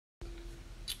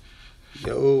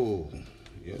Yo,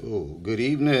 yo, good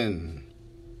evening.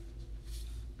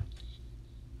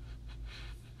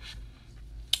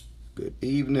 Good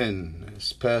evening.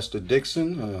 It's Pastor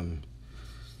Dixon.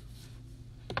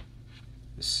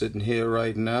 Sitting here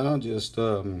right now, just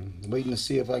waiting to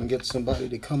see if I can get somebody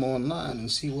to come online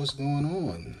and see what's going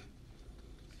on.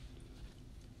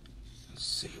 Let's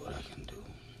see what I can do.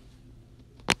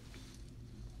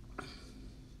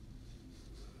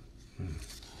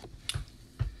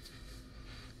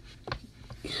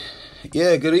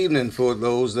 Yeah, good evening for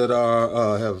those that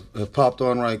are have popped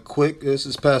on right quick. This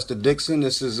is Pastor Dixon.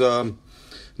 This is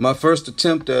my first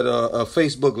attempt at a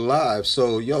Facebook Live.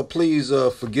 So y'all please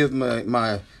forgive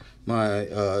my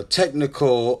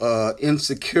technical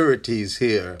insecurities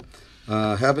here.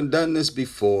 Haven't done this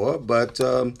before, but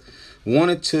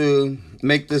wanted to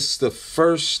make this the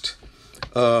first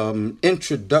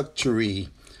introductory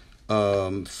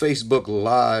Facebook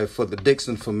Live for the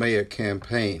Dixon for Mayor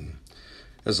campaign.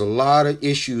 There's a lot of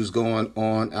issues going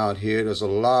on out here. There's a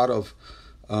lot of,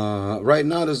 right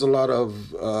now there's a lot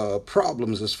of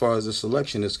problems as far as this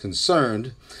election is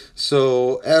concerned.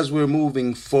 So as we're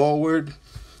moving forward,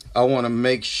 I want to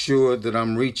make sure that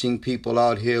I'm reaching people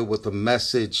out here with a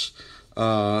message,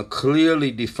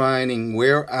 clearly defining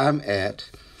where I'm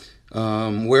at,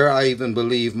 where I even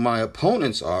believe my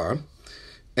opponents are,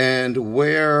 and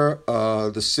where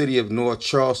the city of North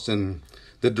Charleston,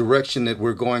 the direction that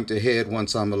we're going to head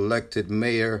once I'm elected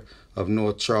mayor of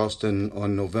North Charleston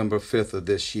on November 5th of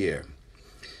this year.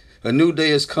 A new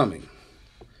day is coming.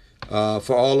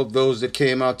 For all of those that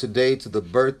came out today to the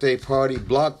birthday party,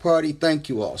 block party, thank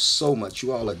you all so much.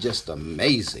 You all are just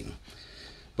amazing.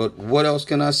 But what else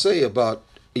can I say about,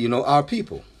 our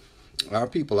people,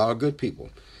 our good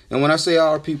people? And when I say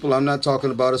our people, I'm not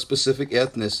talking about a specific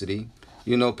ethnicity.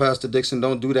 Pastor Dixon,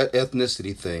 don't do that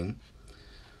ethnicity thing.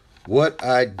 What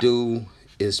I do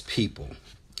is people.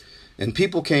 And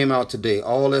people came out today,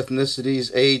 all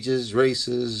ethnicities, ages,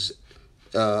 races,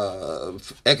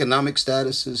 economic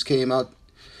statuses came out.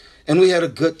 And we had a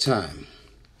good time.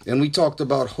 And we talked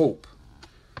about hope.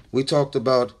 We talked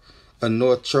about a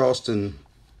North Charleston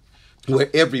where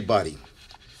everybody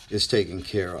is taken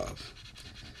care of.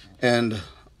 And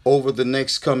over the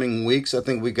next coming weeks, I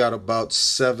think we got about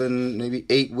 7, maybe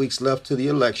 8 weeks left to the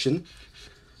election.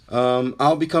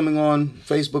 I'll be coming on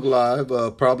Facebook Live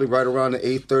probably right around the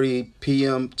 8:30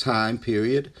 p.m. time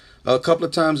period, a couple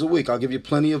of times a week. I'll give you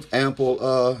plenty of ample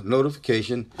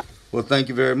notification. Well, thank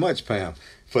you very much, Pam,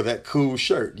 for that cool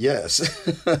shirt. Yes.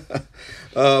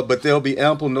 But there'll be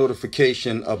ample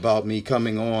notification about me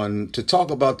coming on to talk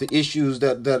about the issues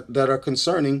that are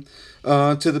concerning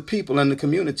to the people and the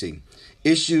community.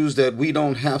 Issues that we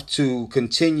don't have to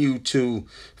continue to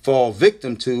fall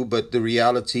victim to, but the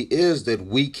reality is that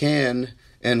we can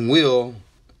and will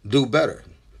do better.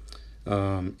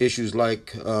 Issues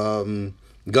like gun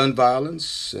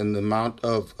violence and the amount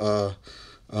of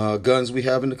guns we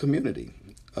have in the community.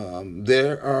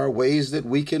 There are ways that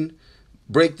we can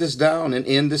break this down and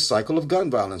end this cycle of gun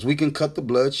violence. We can cut the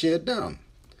bloodshed down.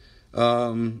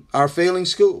 Our failing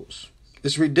schools,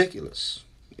 it's ridiculous,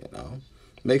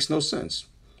 makes no sense.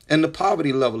 And the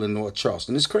poverty level in North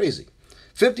Charleston is crazy.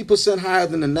 50% higher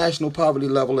than the national poverty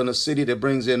level in a city that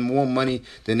brings in more money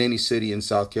than any city in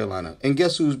South Carolina. And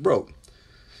guess who's broke?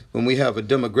 When we have a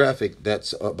demographic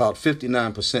that's about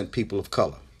 59% people of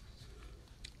color.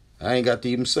 I ain't got to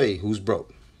even say who's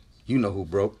broke. You know who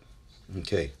broke.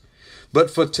 Okay. But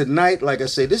for tonight, like I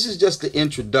say, this is just the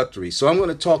introductory. So I'm going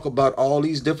to talk about all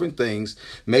these different things.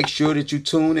 Make sure that you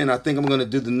tune in. I think I'm going to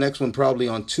do the next one probably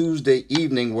on Tuesday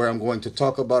evening, where I'm going to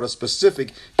talk about a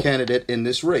specific candidate in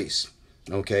this race.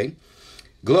 Okay?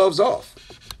 Gloves off.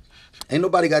 Ain't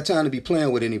nobody got time to be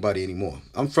playing with anybody anymore.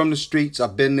 I'm from the streets.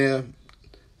 I've been there.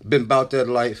 Been about that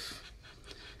life.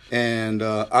 And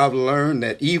I've learned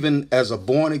that even as a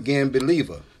born-again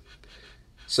believer,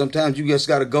 sometimes you just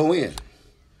got to go in.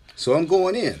 So I'm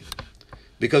going in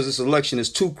because this election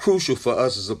is too crucial for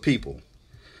us as a people.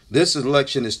 This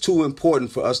election is too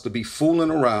important for us to be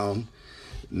fooling around,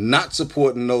 not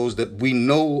supporting those that we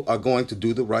know are going to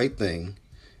do the right thing,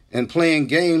 and playing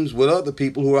games with other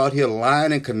people who are out here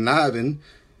lying and conniving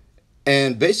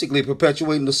and basically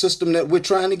perpetuating the system that we're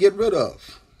trying to get rid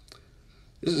of.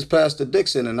 This is Pastor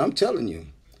Dixon, and I'm telling you,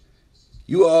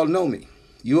 you all know me.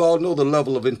 You all know the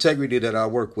level of integrity that I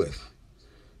work with.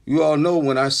 You all know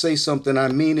when I say something, I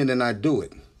mean it and I do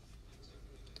it.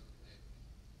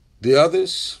 The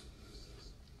others,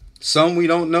 some we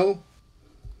don't know,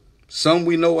 some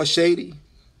we know are shady.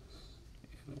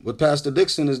 But Pastor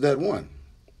Dixon is that one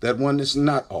that's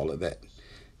not all of that.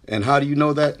 And how do you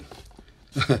know that?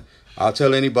 I'll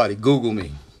tell anybody, Google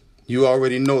me. You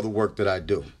already know the work that I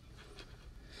do.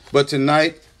 But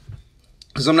tonight,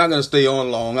 because I'm not going to stay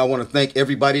on long, I want to thank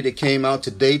everybody that came out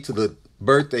today to the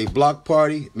birthday block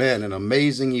party. Man, an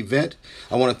amazing event.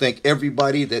 I want to thank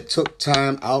everybody that took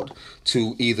time out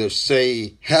to either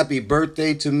say happy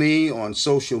birthday to me on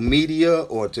social media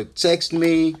or to text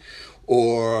me,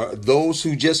 or those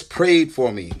who just prayed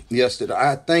for me yesterday.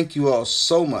 I thank you all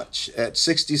so much. At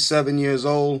 67 years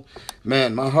old,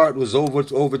 man, my heart was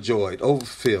overjoyed,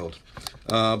 overfilled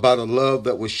by the love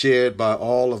that was shared by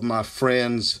all of my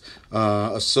friends,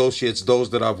 associates, those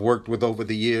that I've worked with over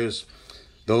the years,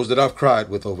 those that I've cried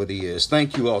with over the years.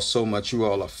 Thank you all so much. You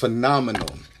all are phenomenal.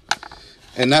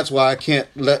 And that's why I can't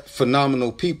let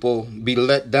phenomenal people be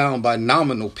let down by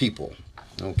nominal people,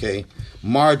 okay?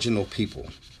 Marginal people.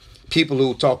 People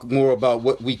who talk more about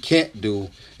what we can't do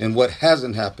and what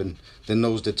hasn't happened than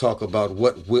those that talk about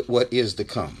what is to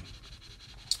come.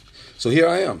 So here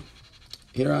I am.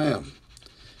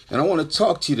 And I want to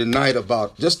talk to you tonight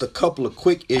about just a couple of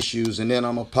quick issues, and then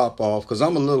I'm going to pop off because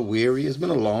I'm a little weary. It's been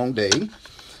a long day.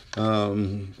 I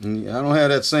don't have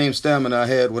that same stamina I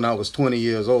had when I was 20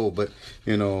 years old, but,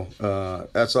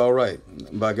 that's all right.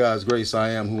 By God's grace,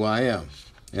 I am who I am,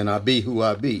 and I be who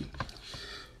I be.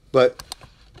 But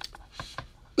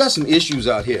got some issues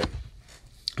out here.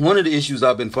 One of the issues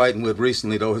I've been fighting with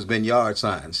recently, though, has been yard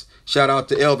signs. Shout out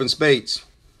to Elvin Spates.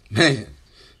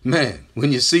 Man,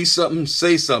 when you see something,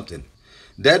 say something.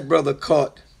 That brother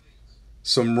caught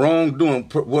some wrongdoing,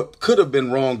 what could have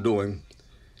been wrongdoing,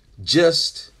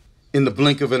 just in the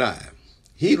blink of an eye.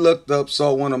 He looked up,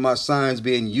 saw one of my signs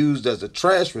being used as a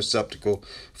trash receptacle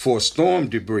for storm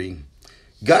debris,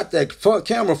 got that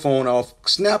camera phone off,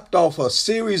 snapped off a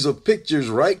series of pictures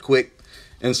right quick,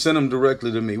 and sent them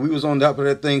directly to me. We was on top of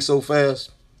that thing so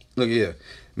fast. Look here.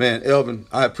 Man, Elvin,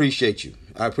 I appreciate you.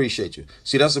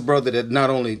 See, that's a brother that not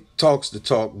only talks the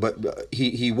talk, but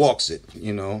he walks it,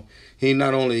 He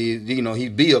not only, he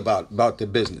be about the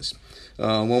business.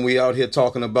 When we out here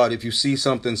talking about if you see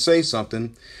something, say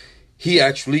something, he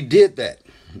actually did that,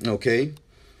 okay?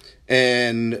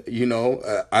 And,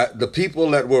 the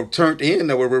people that were turned in,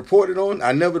 that were reported on,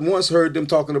 I never once heard them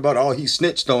talking about, oh, he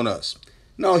snitched on us.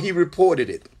 No, he reported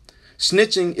it.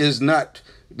 Snitching is not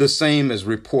the same as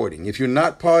reporting. If you're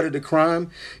not part of the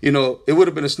crime, it would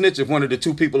have been a snitch if one of the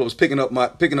two people that was picking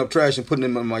up trash and putting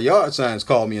them in my yard signs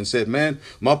called me and said, man,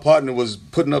 my partner was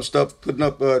putting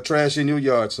up trash in your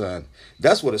yard sign.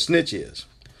 That's what a snitch is.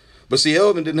 But see,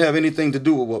 Elvin didn't have anything to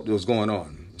do with what was going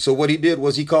on. So what he did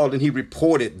was he called and he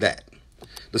reported that.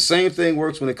 The same thing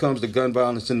works when it comes to gun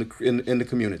violence in the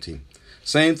community.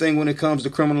 Same thing when it comes to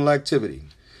criminal activity.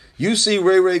 You see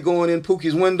Ray Ray going in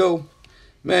Pookie's window,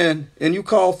 man, and you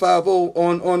call 5-0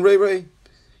 on Ray Ray,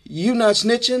 you not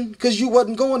snitching because you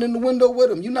wasn't going in the window with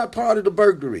him. You're not part of the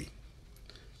burglary.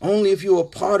 Only if you're a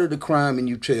part of the crime and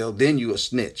you tell, then you a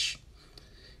snitch.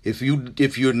 If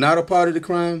you're not a part of the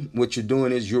crime, what you're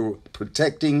doing is you're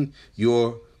protecting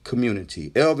your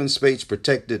community. Elvin Spates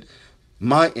protected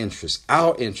my interests,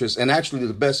 our interests, and actually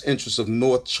the best interests of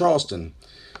North Charleston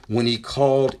when he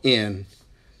called in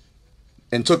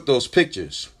and took those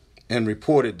pictures and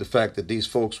reported the fact that these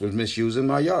folks were misusing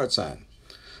my yard sign.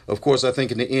 Of course, I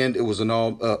think in the end, it was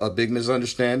a big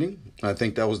misunderstanding. I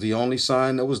think that was the only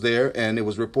sign that was there, and it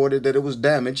was reported that it was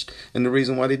damaged, and the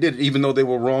reason why they did it, even though they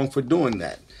were wrong for doing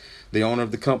that. The owner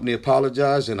of the company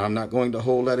apologized, and I'm not going to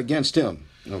hold that against him,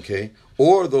 okay?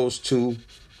 Or those two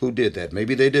who did that.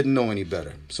 Maybe they didn't know any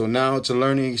better. So now it's a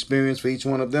learning experience for each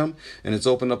one of them, and it's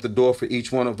opened up the door for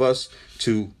each one of us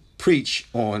to preach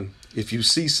on, if you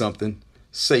see something,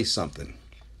 say something.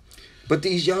 But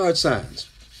these yard signs.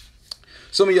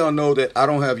 Some of y'all know that I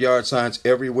don't have yard signs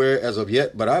everywhere as of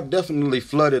yet, but I've definitely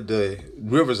flooded the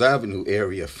Rivers Avenue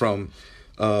area from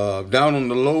down on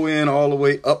the low end all the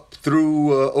way up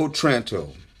through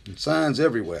Otranto. Signs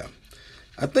everywhere.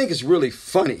 I think it's really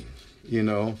funny,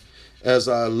 as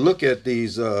I look at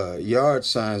these yard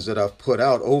signs that I've put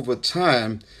out over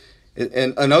time,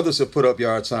 and others have put up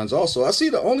yard signs also. I see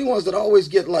the only ones that always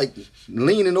get like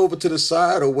leaning over to the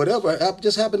side or whatever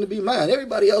just happen to be mine.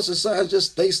 Everybody else's signs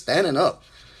just stay standing up.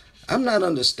 I'm not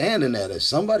understanding that. Is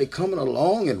somebody coming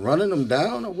along and running them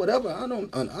down or whatever? I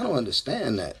don't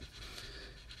understand that.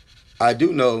 I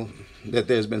do know that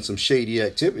there's been some shady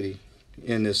activity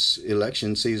in this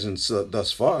election season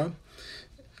thus far.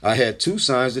 I had two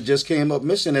signs that just came up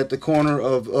missing at the corner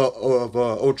of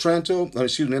Otranto,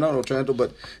 excuse me, not Otranto,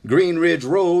 but Green Ridge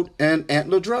Road and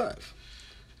Antler Drive.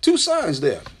 Two signs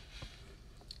there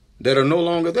that are no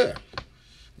longer there.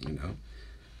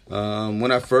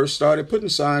 When I first started putting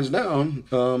signs down,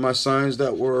 my signs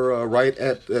that were right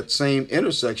at that same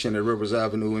intersection at Rivers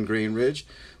Avenue and Green Ridge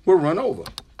were run over.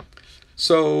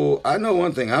 So I know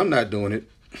one thing, I'm not doing it.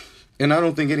 And I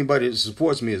don't think anybody that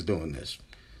supports me is doing this.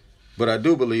 But I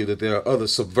do believe that there are other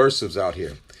subversives out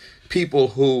here. People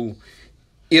who,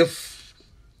 if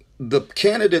the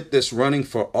candidate that's running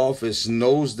for office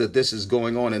knows that this is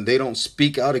going on and they don't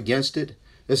speak out against it,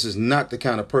 this is not the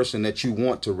kind of person that you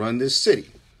want to run this city.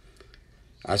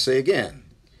 I say again,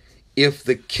 if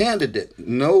the candidate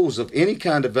knows of any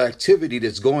kind of activity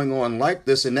that's going on like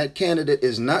this and that candidate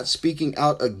is not speaking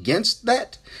out against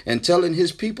that and telling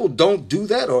his people don't do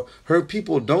that or her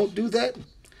people don't do that,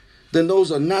 then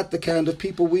those are not the kind of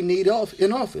people we need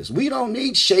in office. We don't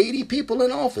need shady people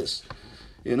in office.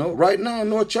 You know, right now,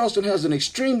 North Charleston has an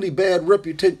extremely bad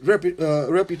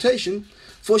reputation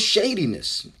for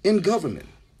shadiness in government.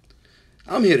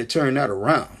 I'm here to turn that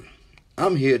around.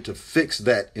 I'm here to fix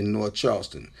that in North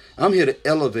Charleston. I'm here to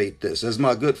elevate this, as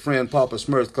my good friend Papa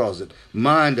Smurth calls it,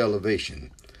 mind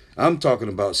elevation. I'm talking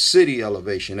about city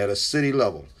elevation at a city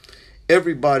level.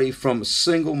 Everybody from a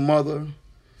single mother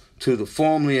to the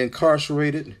formerly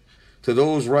incarcerated, to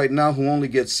those right now who only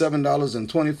get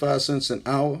 $7.25 an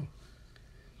hour,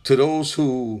 to those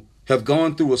who have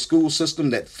gone through a school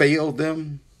system that failed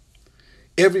them,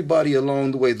 everybody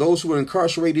along the way, those who are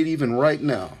incarcerated even right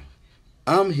now.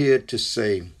 I'm here to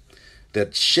say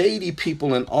that shady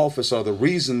people in office are the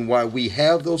reason why we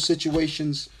have those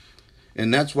situations.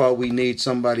 And that's why we need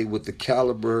somebody with the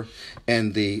caliber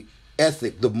and the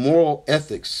ethic, the moral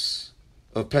ethics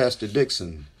of Pastor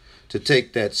Dixon to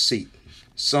take that seat.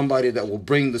 Somebody that will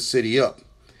bring the city up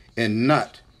and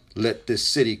not let this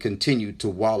city continue to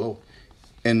wallow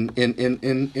in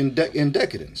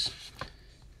decadence.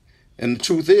 And the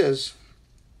truth is,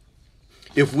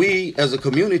 if we as a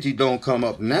community don't come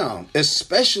up now,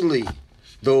 especially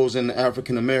those in the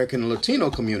African American and Latino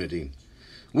community,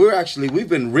 we've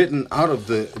been written out of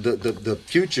the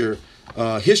future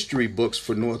history books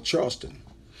for North Charleston.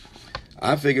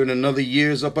 I figure in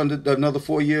another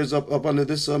 4 years up under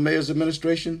this mayor's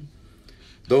administration,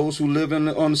 those who live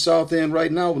on the South End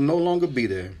right now will no longer be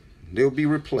there. They'll be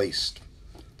replaced.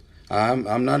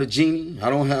 I'm not a genie. I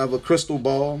don't have a crystal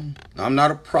ball. I'm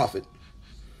not a prophet.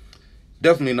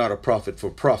 Definitely not a prophet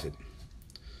for profit.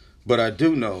 But I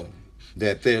do know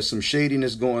that there's some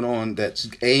shadiness going on that's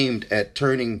aimed at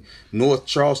turning North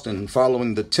Charleston,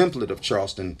 following the template of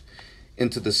Charleston,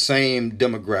 into the same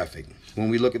demographic. When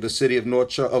we look at the city of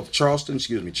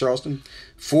Charleston,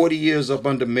 40 years up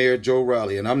under Mayor Joe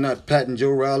Riley, and I'm not patting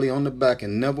Joe Riley on the back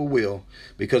and never will,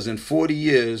 because in 40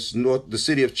 years, the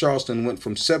city of Charleston went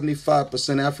from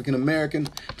 75% African American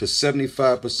to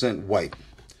 75% white.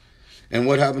 And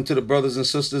what happened to the brothers and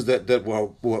sisters that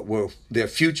were their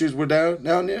futures were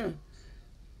down there?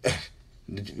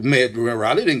 Mayor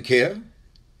Riley didn't care.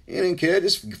 He didn't care,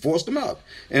 just forced them out.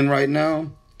 And right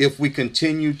now, if we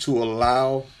continue to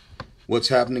allow what's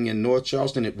happening in North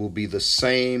Charleston, it will be the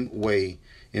same way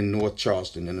in North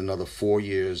Charleston in another 4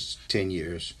 years, 10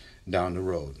 years down the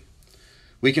road.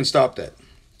 We can stop that.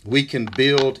 We can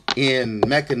build in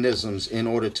mechanisms in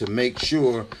order to make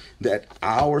sure that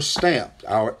our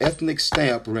ethnic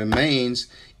stamp remains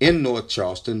in North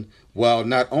Charleston, while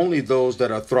not only those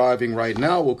that are thriving right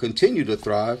now will continue to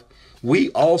thrive, we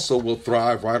also will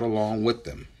thrive right along with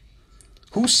them.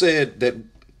 Who said that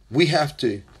we have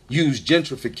to use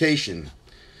gentrification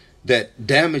that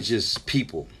damages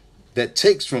people, that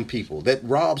takes from people, that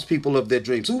robs people of their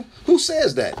dreams? Who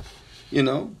says that? You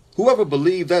know, whoever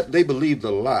believed that, they believed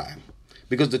the lie.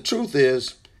 Because the truth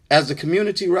is, as the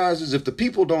community rises, if the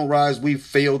people don't rise, we've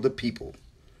failed the people.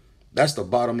 That's the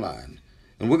bottom line.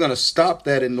 And we're going to stop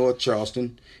that in North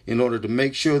Charleston in order to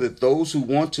make sure that those who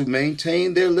want to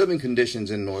maintain their living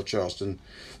conditions in North Charleston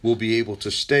will be able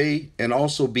to stay and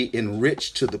also be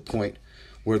enriched to the point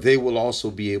where they will also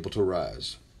be able to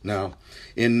rise. Now,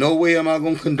 in no way am I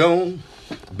going to condone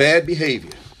bad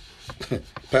behavior.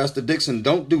 Pastor Dixon,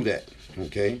 don't do that,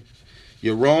 okay?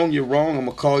 You're wrong. I'm going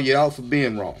to call you out for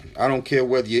being wrong. I don't care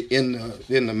whether you're in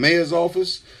the mayor's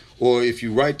office or if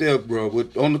you're right there, bro,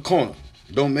 on the corner.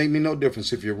 Don't make me no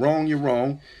difference. If you're wrong, you're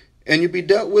wrong. And you'll be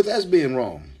dealt with as being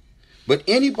wrong. But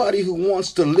anybody who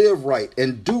wants to live right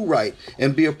and do right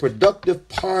and be a productive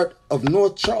part of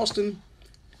North Charleston,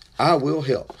 I will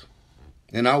help.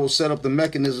 And I will set up the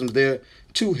mechanisms there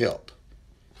to help.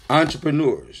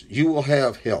 Entrepreneurs, you will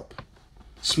have help.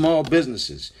 Small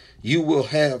businesses, you will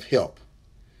have help.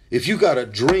 If you got a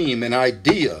dream, an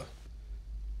idea,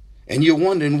 and you're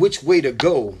wondering which way to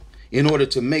go in order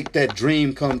to make that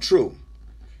dream come true,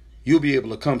 you'll be able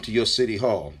to come to your city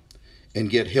hall and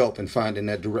get help and find in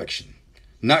that direction.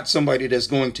 Not somebody that's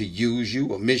going to use you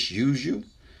or misuse you.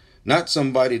 Not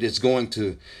somebody that's going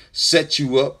to set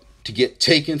you up to get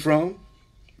taken from.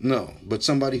 No, but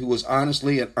somebody who is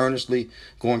honestly and earnestly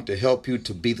going to help you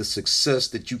to be the success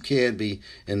that you can be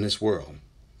in this world.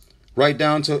 Right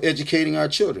down to educating our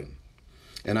children.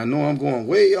 And I know I'm going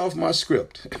way off my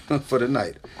script for the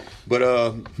night.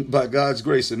 But by God's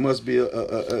grace, it must be a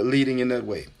leading in that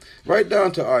way. Right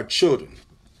down to our children.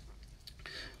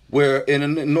 Where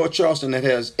in North Charleston that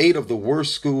has 8 of the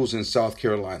worst schools in South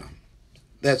Carolina.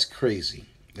 That's crazy.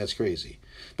 That's crazy.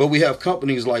 But we have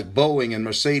companies like Boeing and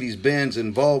Mercedes-Benz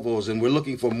and Volvos, and we're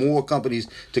looking for more companies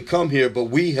to come here, but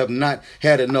we have not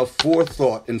had enough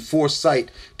forethought and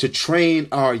foresight to train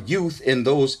our youth in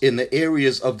the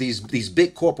areas of these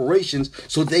big corporations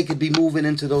so they could be moving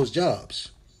into those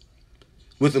jobs.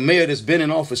 With a mayor that's been in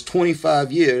office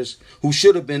 25 years, who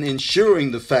should have been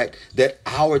ensuring the fact that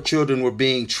our children were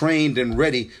being trained and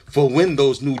ready for when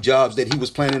those new jobs that he was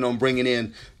planning on bringing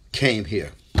in came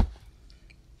here.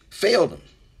 Failed him.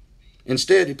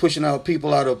 Instead, he's pushing our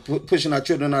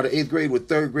children out of 8th grade with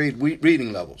 3rd grade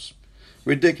reading levels.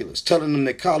 Ridiculous. Telling them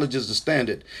that college is the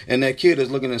standard. And that kid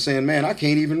is looking and saying, man, I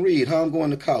can't even read. How I'm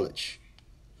going to college?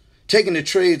 Taking the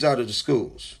trades out of the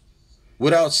schools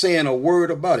without saying a word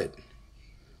about it.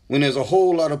 When there's a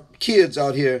whole lot of kids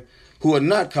out here who are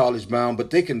not college bound,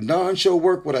 but they can darn sure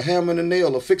work with a hammer and a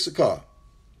nail or fix a car.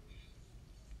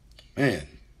 Man.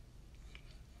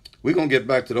 We're going to get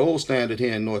back to the old standard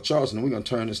here in North Charleston, and we're going to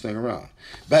turn this thing around.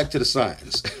 Back to the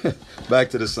science.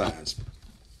 Back to the science.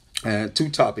 And 2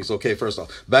 topics. Okay, first off,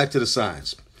 back to the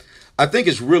science. I think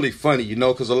it's really funny,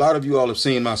 because a lot of you all have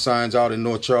seen my signs out in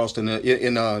North Charleston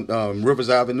in Rivers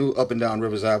Avenue, up and down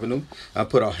Rivers Avenue. I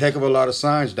put a heck of a lot of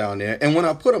signs down there. And when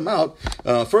I put them out,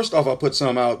 first off, I put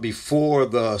some out before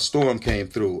the storm came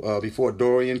through, before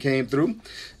Dorian came through.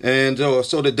 And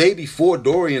so the day before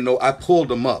Dorian, though, I pulled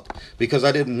them up because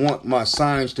I didn't want my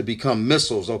signs to become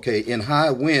missiles. Okay, in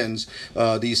high winds,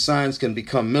 these signs can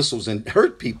become missiles and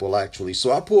hurt people, actually.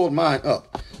 So I pulled mine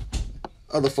up.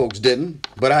 Other folks didn't,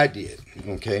 but I did.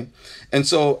 Okay. And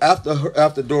so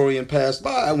after Dorian passed by,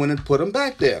 I went and put them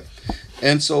back there.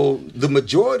 And so the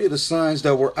majority of the signs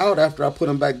that were out after I put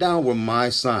them back down were my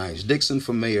signs, Dixon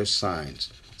for Mayor signs.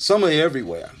 Some are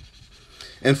everywhere.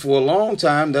 And for a long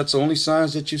time, that's the only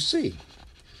signs that you see.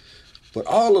 But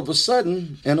all of a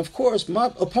sudden, and of course, my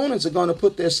opponents are going to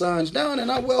put their signs down, and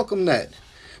I welcome that.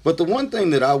 But the one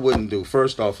thing that I wouldn't do,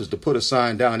 first off, is to put a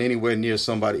sign down anywhere near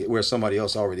somebody where somebody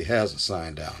else already has a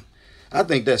sign down. I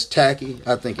think that's tacky.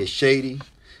 I think it's shady.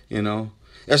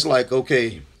 It's like,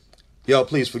 okay, y'all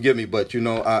please forgive me, but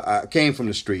I came from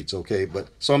the streets, okay? But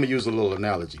so I'm gonna use a little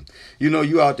analogy.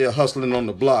 You out there hustling on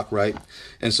the block, right?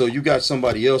 And so you got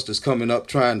somebody else that's coming up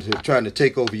trying to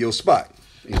take over your spot.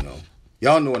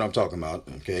 Y'all know what I'm talking about,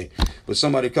 okay? But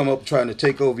somebody come up trying to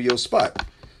take over your spot.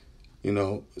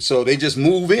 So they just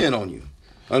move in on you.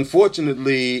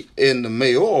 Unfortunately, in the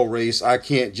mayoral race, I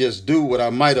can't just do what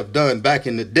I might have done back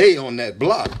in the day on that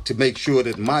block to make sure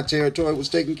that my territory was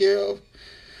taken care of.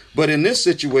 But in this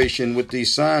situation with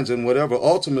these signs and whatever,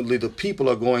 ultimately the people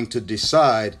are going to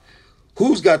decide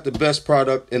who's got the best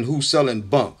product and who's selling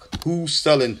bunk, who's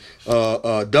selling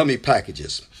dummy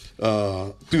packages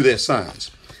through their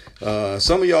signs.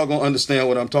 Some of y'all gonna understand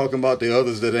what I'm talking about. The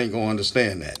others that ain't gonna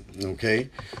understand that. Okay.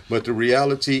 But the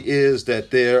reality is that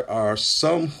there are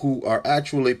some who are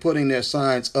actually putting their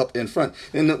signs up in front.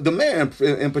 And the mayor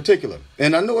in particular.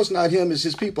 And I know it's not him, it's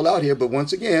his people out here. But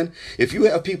once again, if you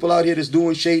have people out here that's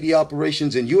doing shady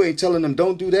operations and you ain't telling them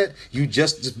don't do that,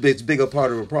 it's bigger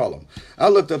part of the problem. I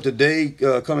looked up today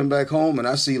coming back home and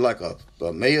I see like a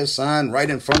mayor sign right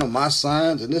in front of my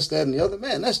signs and this, that, and the other.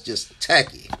 Man, that's just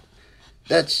tacky.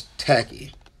 That's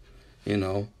tacky,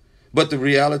 But the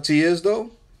reality is,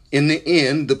 though, in the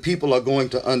end, the people are going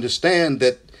to understand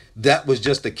that that was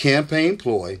just a campaign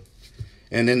ploy.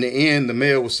 And in the end, the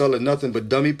mayor was selling nothing but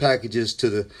dummy packages to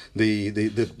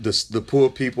the poor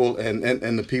people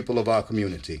and the people of our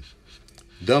community.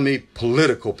 Dummy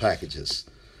political packages,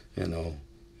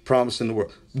 promising the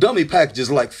world. Dummy packages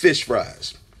like fish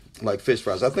fries. I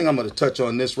think I'm going to touch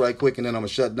on this right quick, and then I'm going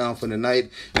to shut down for the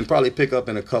night and probably pick up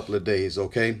in a couple of days,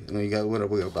 okay?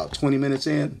 We're about 20 minutes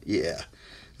in? Yeah.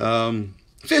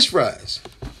 Fish fries.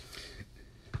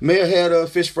 Mayor had a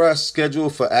fish fry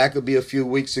scheduled for Ackerby a few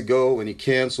weeks ago, and he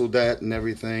canceled that and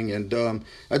everything. And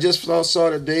I just saw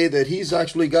today that he's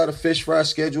actually got a fish fry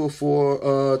scheduled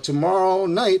for tomorrow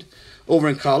night over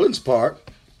in Collins Park.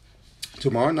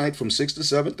 Tomorrow night from 6 to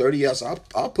 7:30. Yes,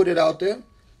 I'll put it out there.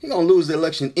 He's going to lose the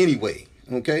election anyway,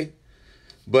 okay?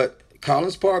 But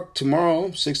Collins Park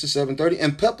tomorrow, 6 to 7:30,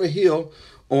 and Pepper Hill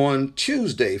on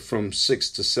Tuesday from 6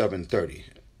 to 7:30.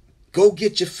 Go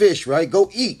get your fish, right? Go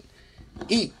eat.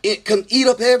 Eat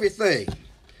up everything.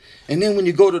 And then when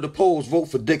you go to the polls, vote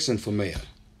for Dixon for mayor.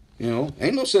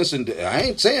 Ain't no sense in, I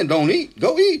ain't saying don't eat.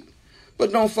 Go eat.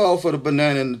 But don't fall for the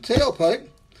banana in the tailpipe.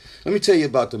 Let me tell you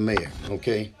about the mayor,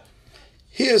 okay?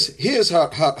 Here's how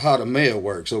the mayor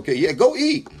works, okay? Yeah, go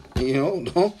eat.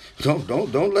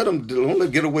 Don't let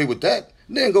them get away with that.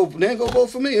 Then go vote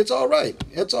for me. It's all right.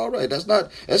 It's all right. That's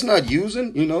not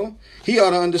using. He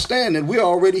ought to understand that we're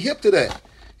already hip to that.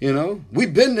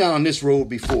 We've been down this road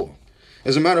before.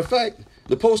 As a matter of fact,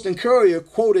 the Post and Courier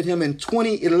quoted him in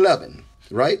 2011,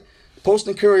 right? Post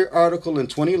and Courier article in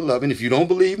 2011. If you don't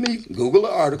believe me, Google the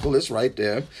article. It's right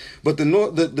there. But the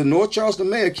North Charleston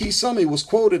mayor, Keith Summey, was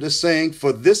quoted as saying,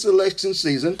 for this election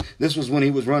season, this was when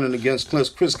he was running against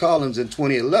Chris Collins in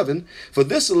 2011, for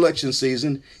this election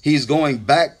season, he's going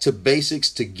back to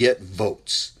basics to get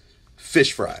votes.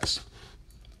 Fish fries.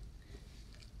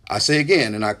 I say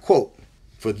again, and I quote,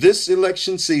 for this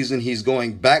election season, he's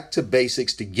going back to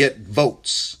basics to get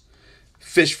votes.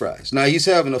 Fish fries. Now, he's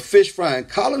having a fish fry in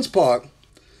Collins Park,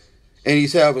 and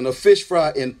he's having a fish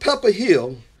fry in Pepper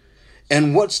Hill.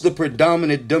 And what's the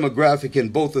predominant demographic in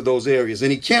both of those areas?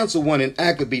 And he canceled one in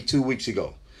Ackerby 2 weeks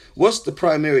ago. What's the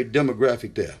primary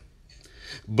demographic there?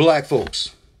 Black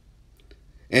folks.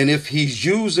 And if he's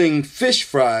using fish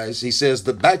fries, he says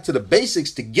back to the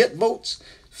basics to get votes,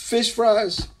 fish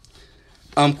fries,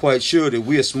 I'm quite sure that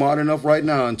we are smart enough right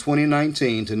now in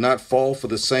 2019 to not fall for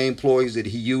the same ploys that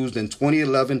he used in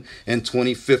 2011 and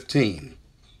 2015.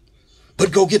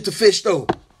 But go get the fish, though.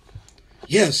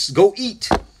 Yes, go eat.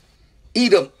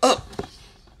 Eat them up.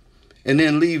 And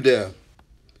then leave there.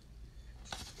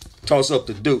 Toss up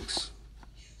the dukes.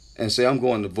 And say, I'm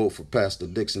going to vote for Pastor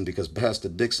Dixon because Pastor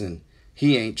Dixon,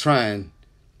 he ain't trying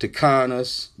to con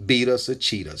us, beat us, or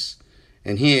cheat us.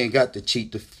 And he ain't got to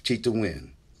cheat to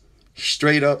win.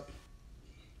 Straight up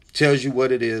tells you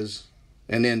what it is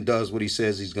and then does what he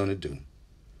says he's going to do.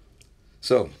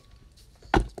 So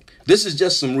this is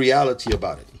just some reality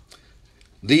about it.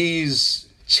 These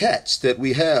chats that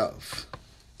we have,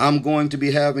 I'm going to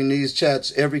be having these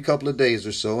chats every couple of days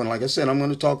or so. And like I said, I'm going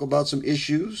to talk about some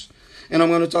issues and I'm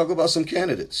going to talk about some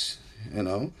candidates.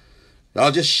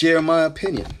 I'll just share my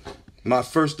opinion, my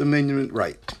First Amendment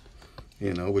right,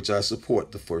 which I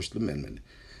support the First Amendment.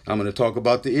 I'm going to talk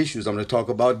about the issues. I'm going to talk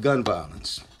about gun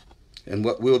violence and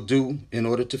what we'll do in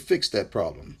order to fix that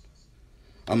problem.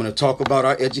 I'm going to talk about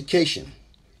our education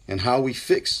and how we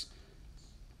fix.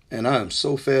 And I am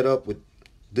so fed up with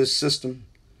this system.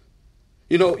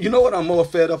 You know what I'm more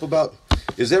fed up about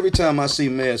is every time I see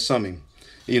Mayor Summey,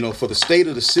 for the state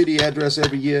of the city address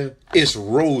every year, it's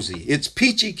rosy. It's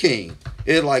peachy keen.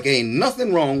 It ain't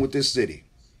nothing wrong with this city.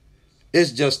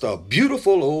 It's just a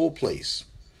beautiful old place.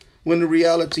 When the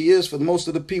reality is, for most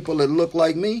of the people that look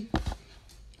like me,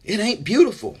 it ain't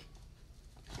beautiful.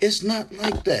 It's not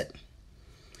like that.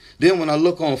 Then when I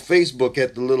look on Facebook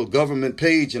at the little government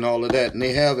page and all of that, and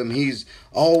they have him, he's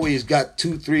always got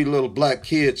 2-3 little black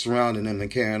kids surrounding him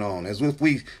and carrying on, as if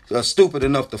we are stupid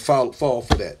enough to fall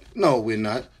for that. No, we're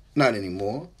not. Not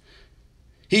anymore.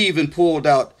 He even pulled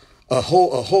out a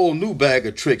whole new bag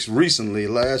of tricks recently.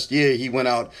 Last year, he went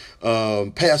out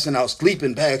passing out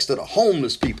sleeping bags to the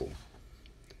homeless people.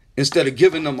 Instead of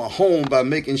giving them a home by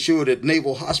making sure that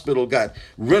Naval Hospital got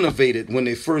renovated when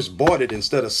they first bought it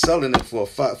instead of selling it for a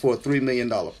 $3 million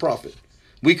profit.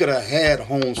 We could have had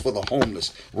homes for the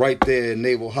homeless right there in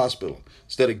Naval Hospital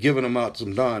instead of giving them out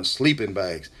some darn sleeping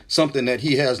bags, something that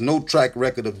he has no track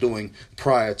record of doing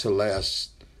prior to last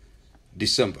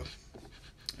December.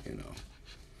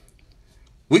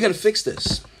 We're going to fix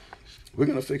this. We're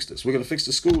going to fix this. We're going to fix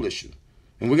the school issue.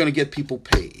 And we're going to get people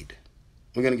paid.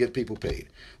 We're going to get people paid.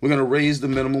 We're going to raise the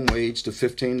minimum wage to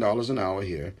 $15 an hour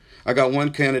here. I got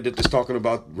one candidate that's talking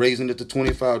about raising it to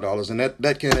 $25, and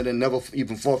that candidate never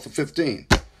even fought for $15.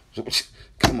 So,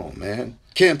 come on, man.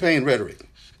 Campaign rhetoric.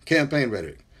 Campaign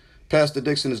rhetoric. Pastor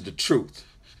Dixon is the truth,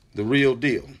 the real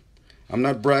deal. I'm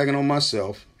not bragging on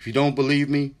myself. If you don't believe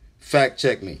me, fact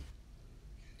check me.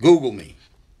 Google me.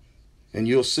 And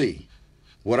you'll see.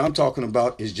 What I'm talking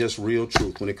about is just real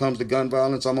truth. When it comes to gun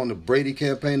violence, I'm on the Brady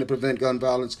Campaign to Prevent Gun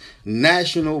Violence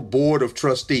National Board of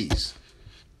Trustees,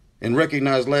 and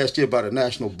recognized last year by the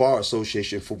National Bar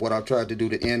Association for what I've tried to do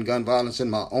to end gun violence in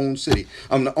my own city.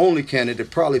 I'm the only candidate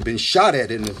probably been shot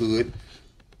at in the hood,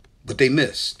 but they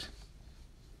missed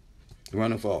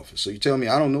running for office. So you tell me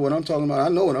I don't know what I'm talking about? I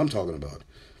know what I'm talking about.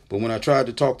 But when I tried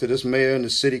to talk to this mayor and the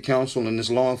city council and this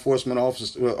law enforcement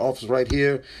office right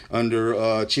here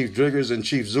under Chief Driggers and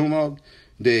Chief Zuma,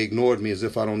 they ignored me as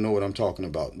if I don't know what I'm talking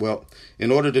about. Well,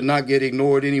 in order to not get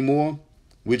ignored anymore,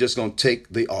 we're just going to take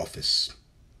the office.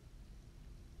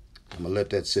 I'm going to let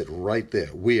that sit right there.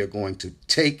 We are going to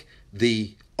take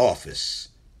the office.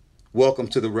 Welcome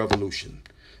to the revolution.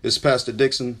 This is Pastor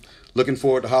Dixon. Looking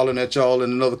forward to hollering at y'all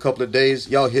in another couple of days.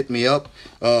 Y'all hit me up.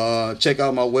 Check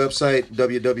out my website,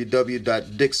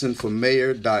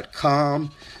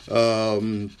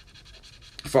 www.dixonformayor.com.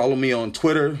 Follow me on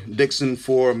Twitter, Dixon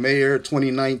for Mayor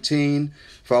 2019.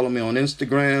 Follow me on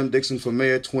Instagram, Dixon for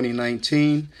Mayor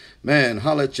 2019. Man,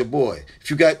 holla at your boy. If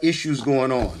you got issues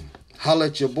going on, holla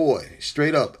at your boy.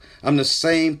 Straight up. I'm the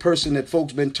same person that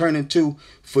folks been turning to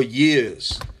for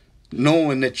years,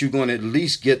 knowing that you're going to at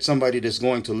least get somebody that's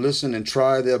going to listen and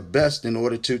try their best in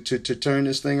order to turn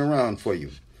this thing around for you.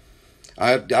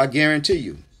 I guarantee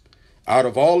you, out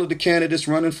of all of the candidates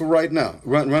running for right now,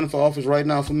 running for office right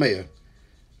now for mayor,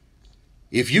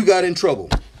 if you got in trouble,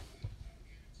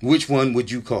 which one would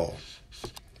you call?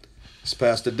 It's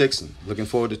Pastor Dixon. Looking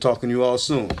forward to talking to you all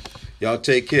soon. Y'all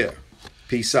take care.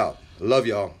 Peace out. Love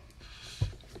y'all.